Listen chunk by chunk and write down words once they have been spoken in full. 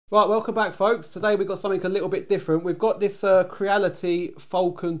Right, welcome back folks. Today we've got something a little bit different. We've got this Creality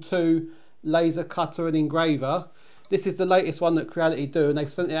Falcon2 laser cutter and engraver. This is the latest one that Creality do, and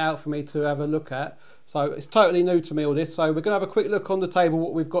they've sent it out for me to have a look at. So it's totally new to me, all this. So we're going to have a quick look on the table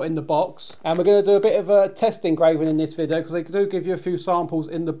what we've got in the box. And we're going to do a bit of a test engraving in this video, because they do give you a few samples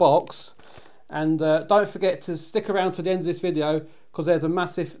in the box. And don't forget to stick around to the end of this video, because there's a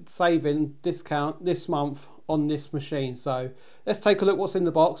massive saving discount this month on this machine. So let's take a look what's in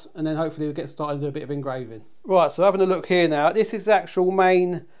the box, and then hopefully we'll get started and do a bit of engraving. Right, so having a look here now, this is the actual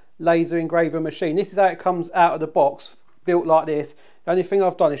main laser engraver machine. This is how it comes out of the box, built like this. The only thing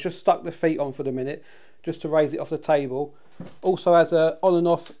I've done is just stuck the feet on for the minute, just to raise it off the table. Also has a on and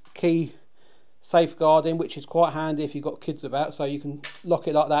off key safeguarding, which is quite handy if you've got kids about, so you can lock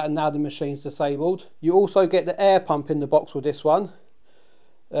it like that and now the machine's disabled. You also get the air pump in the box with this one.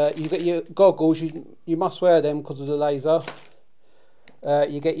 You get your goggles, you must wear them because of the laser.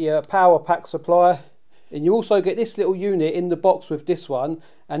 You get your power pack supply, and you also get this little unit in the box with this one,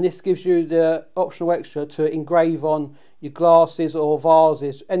 and this gives you the optional extra to engrave on your glasses or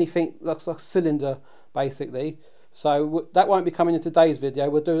vases, anything that's like a cylinder basically. So that won't be coming in today's video,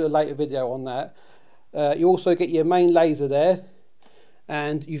 we'll do a later video on that. You also get your main laser there,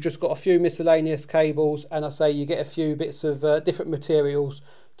 and you've just got a few miscellaneous cables, and I say you get a few bits of different materials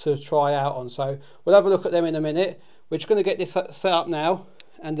to try out on. So we'll have a look at them in a minute. We're just going to get this set up now,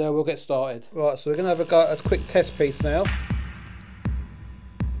 and we'll get started. Right, so we're going to have a go at a quick test piece now.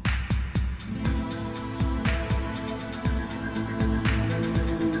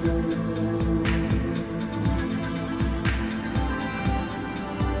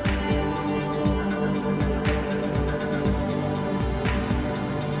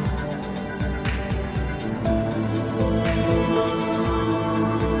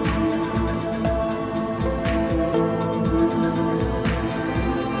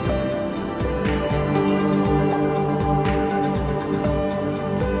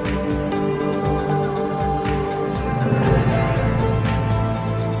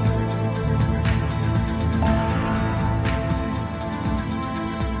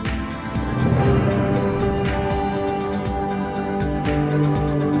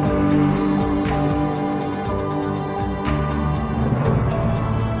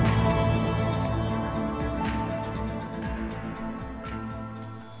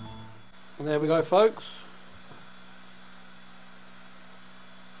 And there we go folks.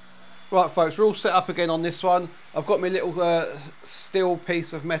 Right folks, we're all set up again on this one. I've got my little steel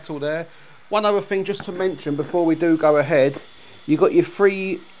piece of metal there. One other thing just to mention before we do go ahead, you've got your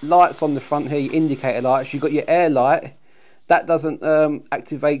three lights on the front here, your indicator lights. You've got your air light, that doesn't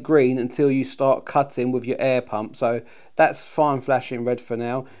activate green until you start cutting with your air pump, so that's fine flashing red for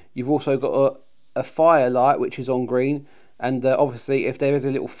now. You've also got a fire light which is on green, and obviously if there is a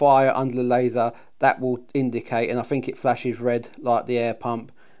little fire under the laser, that will indicate, and I think it flashes red like the air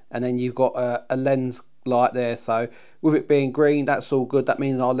pump. And then you've got a lens light there, so with it being green, that's all good. That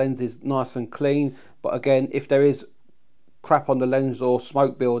means our lens is nice and clean. But again, if there is crap on the lens or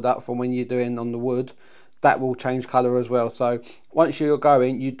smoke build up from when you're doing on the wood, that will change colour as well. So once you're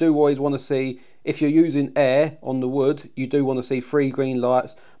going, you do always want to see, if you're using air on the wood, you do want to see 3 green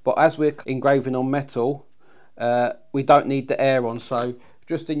lights. But as we're engraving on metal, we don't need the air on. So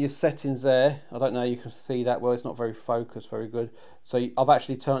just in your settings there, I don't know, you can see that well, it's not very focused very good. So I've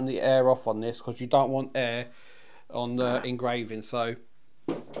actually turned the air off on this, because you don't want air on the engraving. So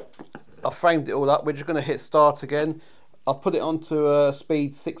I've framed it all up. We're just going to hit start again. I've put it onto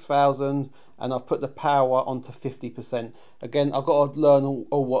speed 6000, and I've put the power onto 50%. Again, I've got to learn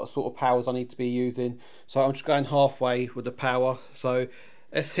all what sort of powers I need to be using, so I'm just going halfway with the power. So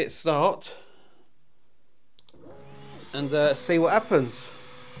let's hit start and see what happens.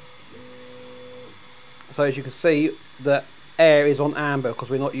 So as you can see, the air is on amber because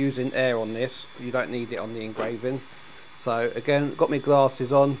we're not using air on this. You don't need it on the engraving. So again, got my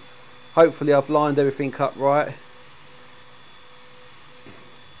glasses on. Hopefully I've lined everything up right.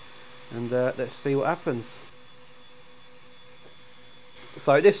 And let's see what happens.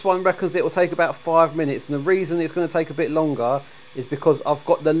 So this one reckons it will take about 5 minutes, and the reason it's going to take a bit longer is because I've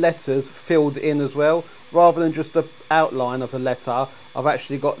got the letters filled in as well. Rather than just the outline of the letter, I've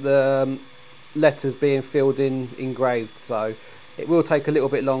actually got the letters being filled in, engraved. So it will take a little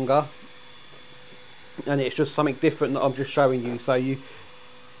bit longer, and it's just something different that I'm just showing you. So you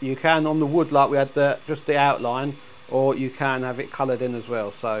can on the wood, like we had just the outline, or you can have it coloured in as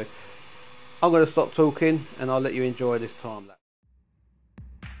well. So I'm going to stop talking and I'll let you enjoy this time lapse.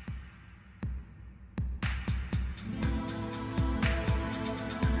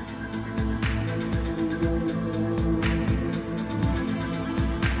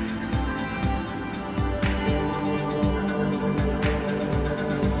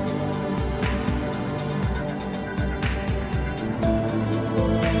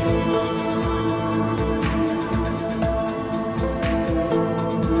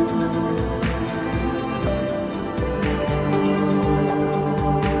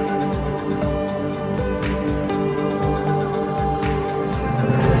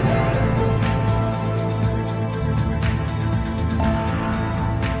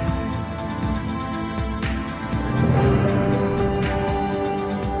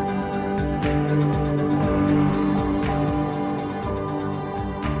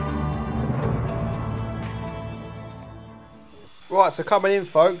 Right, so coming in,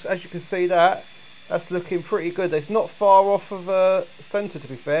 folks, as you can see that's looking pretty good. It's not far off of centre, to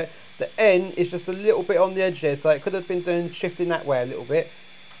be fair. The N is just a little bit on the edge there, so it could have been shifting that way a little bit.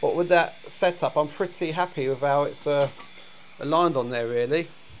 But with that setup, I'm pretty happy with how it's aligned on there, really.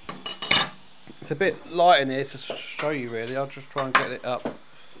 It's a bit light in here to show you, really. I'll just try and get it up.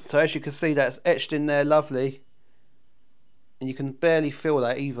 So as you can see, that's etched in there lovely. And you can barely feel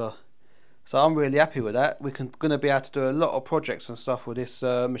that either. So I'm really happy with that. We're going to be able to do a lot of projects and stuff with this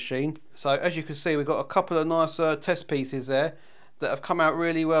machine. So as you can see, we've got a couple of nice test pieces there that have come out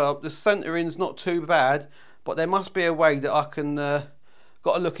really well. The centering's not too bad, but there must be a way that I can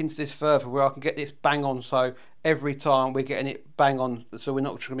got to look into this further, where I can get this bang on, so every time we're getting it bang on, so we're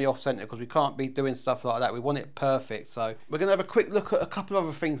not just going to be off center, because we can't be doing stuff like that. We want it perfect. So we're going to have a quick look at a couple of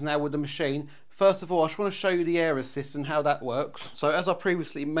other things now with the machine. First of all, I just want to show you the air assist and how that works. So as I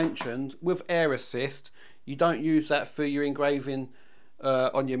previously mentioned, with air assist, you don't use that for your engraving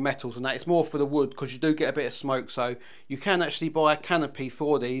on your metals and that. It's more for the wood, because you do get a bit of smoke. So you can actually buy a canopy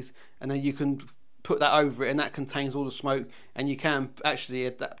for these, and then you can put that over it, and that contains all the smoke, and you can actually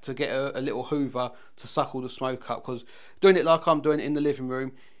adapt to get a little hoover to suck all the smoke up, because doing it like I'm doing it in the living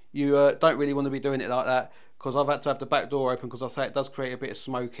room, you don't really want to be doing it like that, because I've had to have the back door open, because I say it does create a bit of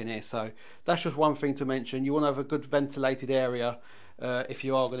smoke in here. So that's just one thing to mention. You want to have a good ventilated area if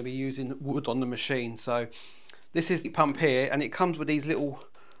you are going to be using wood on the machine. So this is the pump here, and it comes with these little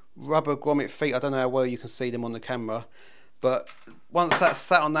rubber grommet feet. I don't know how well you can see them on the camera, but once that's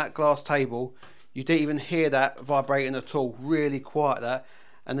sat on that glass table, you didn't even hear that vibrating at all. Really quiet, that.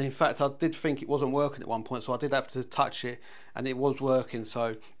 And in fact, I did think it wasn't working at one point, so I did have to touch it, and it was working.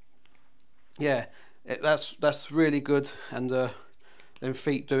 So yeah, that's really good, and them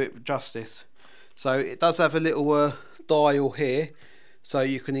feet do it justice. So it does have a little dial here, so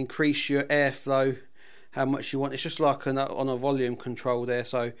you can increase your airflow how much you want. It's just like on a volume control there,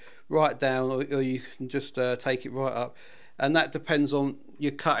 so right down, or you can just take it right up, and that depends on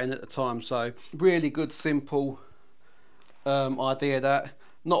your cutting at the time. So really good, simple idea. That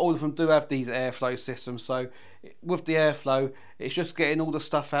not all of them do have these airflow systems, so with the airflow, it's just getting all the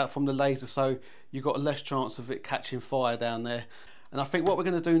stuff out from the laser, so you've got less chance of it catching fire down there. And I think what we're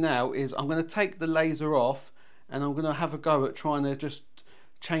going to do now is I'm going to take the laser off, and I'm going to have a go at trying to just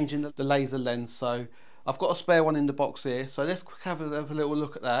changing the laser lens. So I've got a spare one in the box here, so let's have a little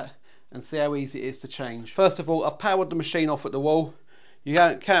look at that and see how easy it is to change. First of all, I've powered the machine off at the wall. You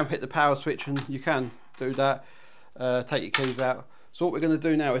can hit the power switch, and you can do that, take your keys out. So what we're going to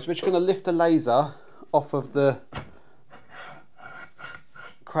do now is we're just going to lift the laser off of the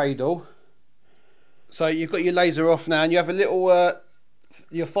cradle. So you've got your laser off now, and you have a little,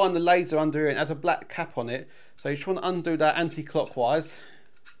 you'll find the laser under here, and it has a black cap on it. So you just want to undo that anti-clockwise.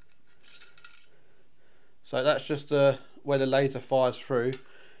 So that's just where the laser fires through.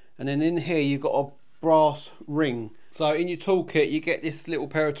 And then in here you've got a brass ring. So in your toolkit you get this little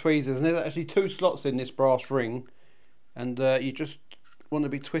pair of tweezers, and there's actually 2 slots in this brass ring, and you just want to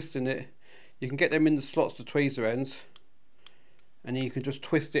be twisting it. You can get them in the slots, the tweezer ends, and then you can just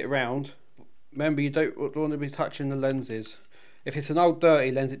twist it around. Remember, you don't want to be touching the lenses. If it's an old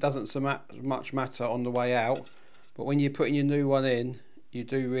dirty lens, it doesn't so much matter on the way out, but when you're putting your new one in, you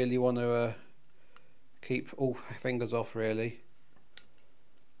do really want to keep all fingers off, really.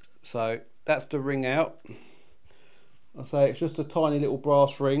 So that's the ring out. I say it's just a tiny little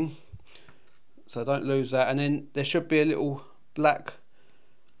brass ring, so don't lose that. And then there should be a little black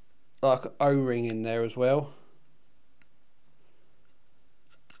like O-ring in there as well,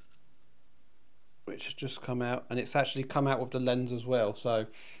 which has just come out, and it's actually come out with the lens as well. So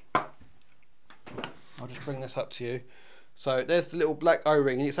I'll just bring this up to you. So there's the little black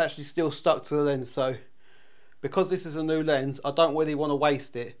O-ring, and it's actually still stuck to the lens. So because this is a new lens, I don't really want to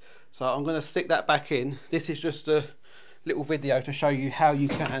waste it, so I'm going to stick that back in. This is just a little video to show you how you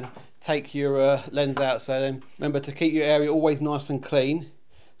can take your lens out. So then remember to keep your area always nice and clean.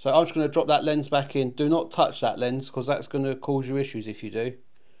 So I'm just going to drop that lens back in. Do not touch that lens, because that's going to cause you issues if you do.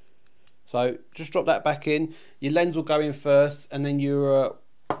 So just drop that back in. Your lens will go in first, and then your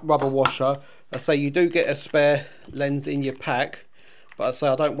rubber washer. I say you do get a spare lens in your pack, but I say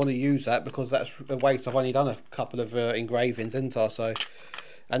I don't want to use that because that's a waste. I've only done a couple of engravings, haven't I? So,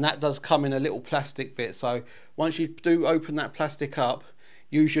 and that does come in a little plastic bit. So once you do open that plastic up,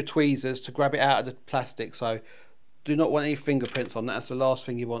 use your tweezers to grab it out of the plastic. So do not want any fingerprints on that. That's the last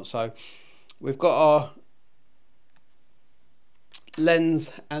thing you want. So we've got our lens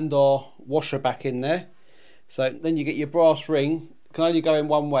and our washer back in there. So then you get your brass ring. It can only go in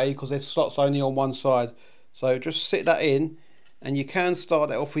one way because there's slots only on one side. So just sit that in, and you can start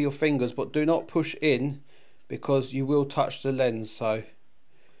that off with your fingers, but do not push in, because you will touch the lens. So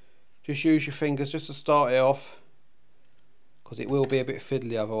just use your fingers just to start it off, because it will be a bit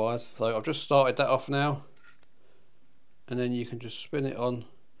fiddly otherwise. So I've just started that off now, and then you can just spin it on.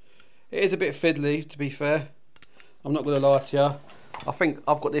 It is a bit fiddly, to be fair, I'm not going to lie to you. I think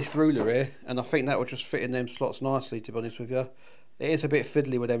I've got this ruler here, and I think that will just fit in them slots nicely, to be honest with you. It is a bit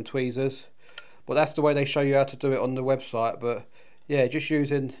fiddly with them tweezers, but that's the way they show you how to do it on the website. But yeah, just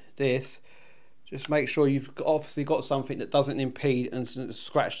using this, just make sure you've obviously got something that doesn't impede and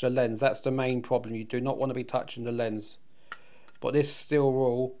scratch the lens. That's the main problem. You do not want to be touching the lens. But this steel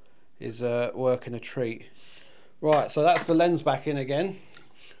rule is working a treat. Right, so that's the lens back in again.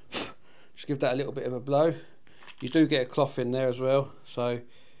 Just give that a little bit of a blow. You do get a cloth in there as well, so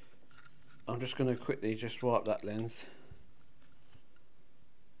I'm just going to quickly just wipe that lens.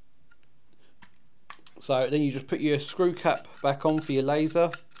 So then you just put your screw cap back on for your laser.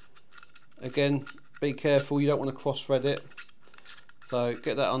 Again, be careful, you don't want to cross thread it. So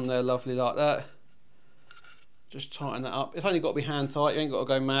get that on there lovely like that. Just tighten that up. It's only got to be hand tight, you ain't got to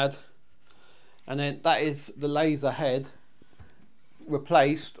go mad. And then that is the laser head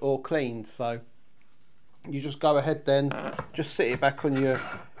replaced or cleaned. So you just go ahead then, just sit it back on your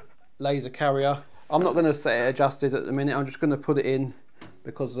laser carrier. I'm not going to set it adjusted at the minute, I'm just going to put it in,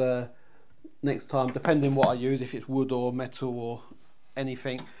 because next time, depending what I use, if it's wood or metal or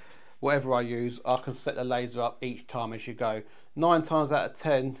anything, whatever I use, I can set the laser up each time as you go. 9 times out of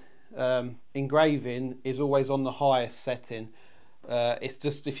 10, engraving is always on the highest setting. It's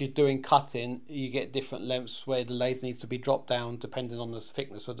just if you're doing cutting, you get different lengths where the laser needs to be dropped down depending on the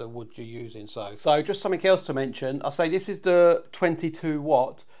thickness of the wood you're using. So just something else to mention, I say this is the 22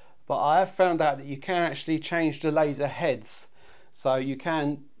 watt, but I have found out that you can actually change the laser heads. So you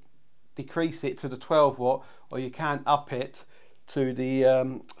can decrease it to the 12 watt, or you can up it to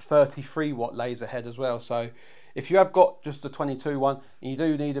the 33 watt laser head as well. So if you have got just the 22 one and you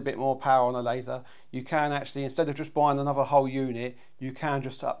do need a bit more power on a laser, you can actually, instead of just buying another whole unit, you can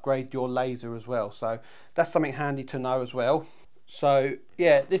just upgrade your laser as well. So that's something handy to know as well. So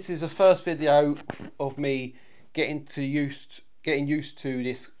yeah, this is the first video of me getting used to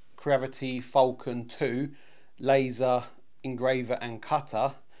this Creality Falcon 2 laser, engraver and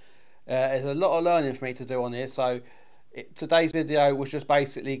cutter. There's a lot of learning for me to do on here, so today's video was just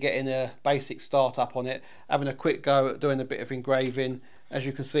basically getting a basic start up on it, having a quick go at doing a bit of engraving. As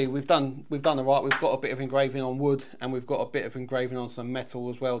you can see, we've done all right. We've got a bit of engraving on wood, and we've got a bit of engraving on some metal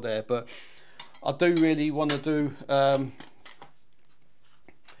as well there. But I do really want to do a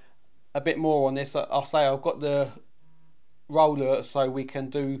bit more on this. I'll say I've got the roller so we can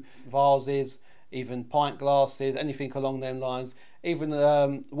do vases, even pint glasses, anything along them lines, even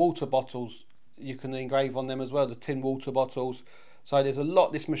water bottles. You can engrave on them as well, the tin water bottles. So there's a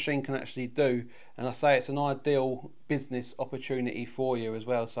lot this machine can actually do, and I say it's an ideal business opportunity for you as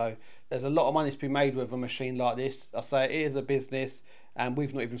well. So there's a lot of money to be made with a machine like this. I say it is a business, and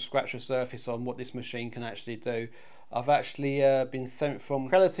we've not even scratched the surface on what this machine can actually do. I've actually been sent from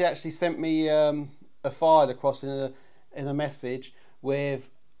Creality, actually sent me a file across in a message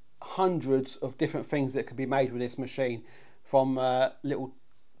with hundreds of different things that could be made with this machine, from little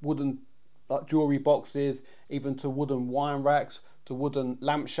wooden like jewelry boxes, even to wooden wine racks, to wooden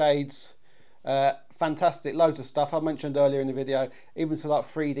lampshades. Fantastic, loads of stuff I mentioned earlier in the video, even to like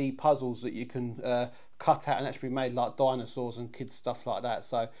 3D puzzles that you can cut out and actually be made like dinosaurs and kids stuff like that.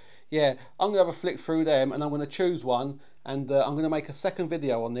 So yeah, I'm gonna have a flick through them, and I'm gonna choose one, and I'm gonna make a second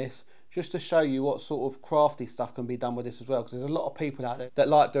video on this just to show you what sort of crafty stuff can be done with this as well, because there's a lot of people out there that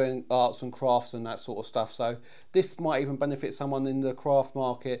like doing arts and crafts and that sort of stuff. So this might even benefit someone in the craft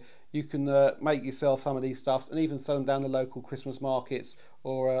market. You can make yourself some of these stuffs and even sell them down the local Christmas markets,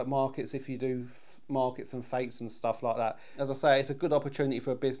 or markets if you do markets and fetes and stuff like that. As I say, it's a good opportunity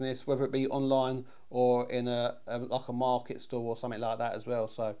for a business, whether it be online or in like a market store or something like that as well.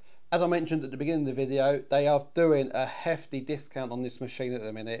 So as I mentioned at the beginning of the video, they are doing a hefty discount on this machine at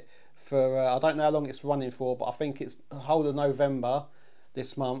the minute for I don't know how long it's running for, but I think it's the whole of November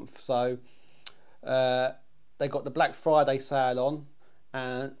this month. So they got the Black Friday sale on,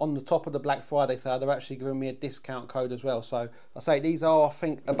 and on the top of the Black Friday sale they're actually giving me a discount code as well. So I say these are, I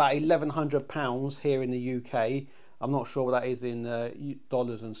think, about £1,100 here in the UK. I'm not sure what that is in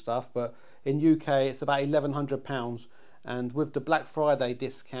dollars and stuff, but in UK it's about £1,100. And with the Black Friday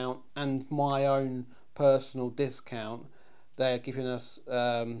discount and my own personal discount, they're giving us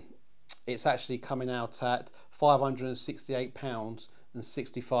it's actually coming out at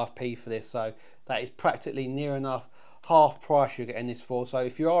 £568.65 for this. So that is practically near enough half price you're getting this for. So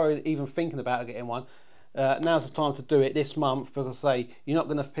if you are even thinking about getting one, now's the time to do it this month, because say you're not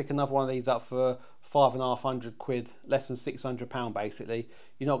going to pick another one of these up for £550, less than £600 basically.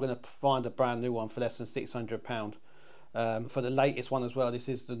 You're not going to find a brand new one for less than £600. For the latest one as well. This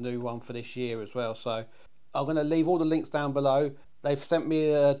is the new one for this year as well. So I'm going to leave all the links down below. They've sent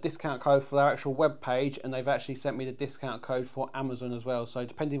me a discount code for their actual web page, and they've actually sent me the discount code for Amazon as well. So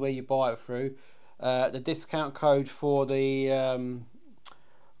depending where you buy it through, the discount code for the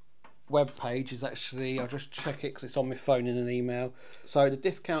web page is actually, I'll just check it because it's on my phone in an email. So the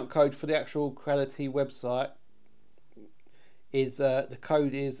discount code for the actual Creality website is the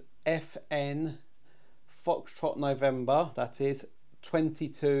code is FN Foxtrot November, that is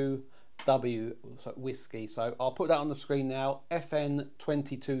 22W, so whiskey. So I'll put that on the screen now, FN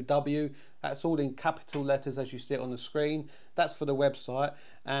 22W. That's all in capital letters as you see it on the screen. That's for the website.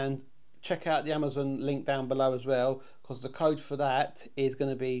 And check out the Amazon link down below as well, because the code for that is going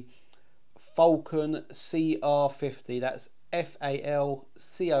to be Falcon CR50. That's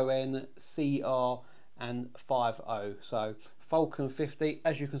FALCON CR and 50. So Falcon 50,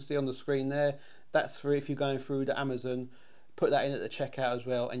 as you can see on the screen there. That's for if you're going through the Amazon. Put that in at the checkout as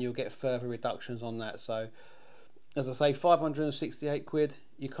well, and you'll get further reductions on that. So as I say, £568,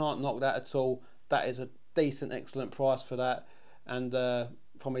 you can't knock that at all. That is a decent, excellent price for that. And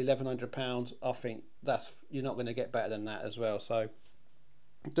from £1,100, I think you're not going to get better than that as well. So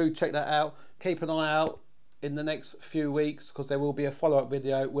do check that out. Keep an eye out in the next few weeks, because there will be a follow-up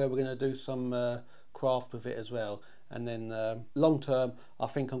video where we're going to do some craft with it as well. And then long term, I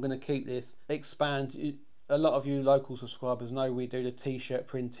think I'm going to keep this, expand. A lot of you local subscribers know we do the t-shirt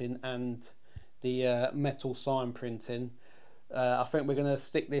printing and the metal sign printing. I think we're going to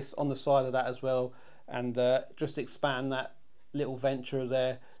stick this on the side of that as well, and just expand that little venture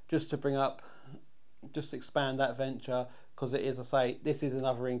there, just to bring up, just expand that venture, because it is, I say, this is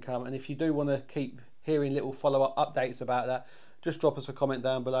another income. And if you do want to keep hearing little follow-up updates about that, just drop us a comment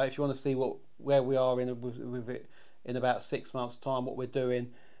down below. If you want to see where we are with it in about 6 months time, what we're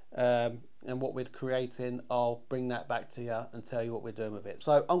doing and what we're creating, I'll bring that back to you and tell you what we're doing with it.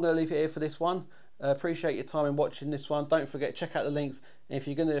 So I'm going to leave it here for this one. Appreciate your time in watching this one. Don't forget, check out the links. And if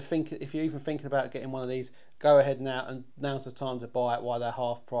you're even thinking about getting one of these, go ahead now, and now's the time to buy it while they're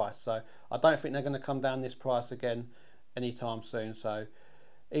half price. So I don't think they're going to come down this price again anytime soon. So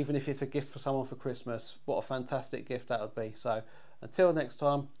even if it's a gift for someone for Christmas, what a fantastic gift that would be. So until next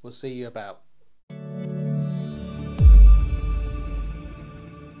time, we'll see you about.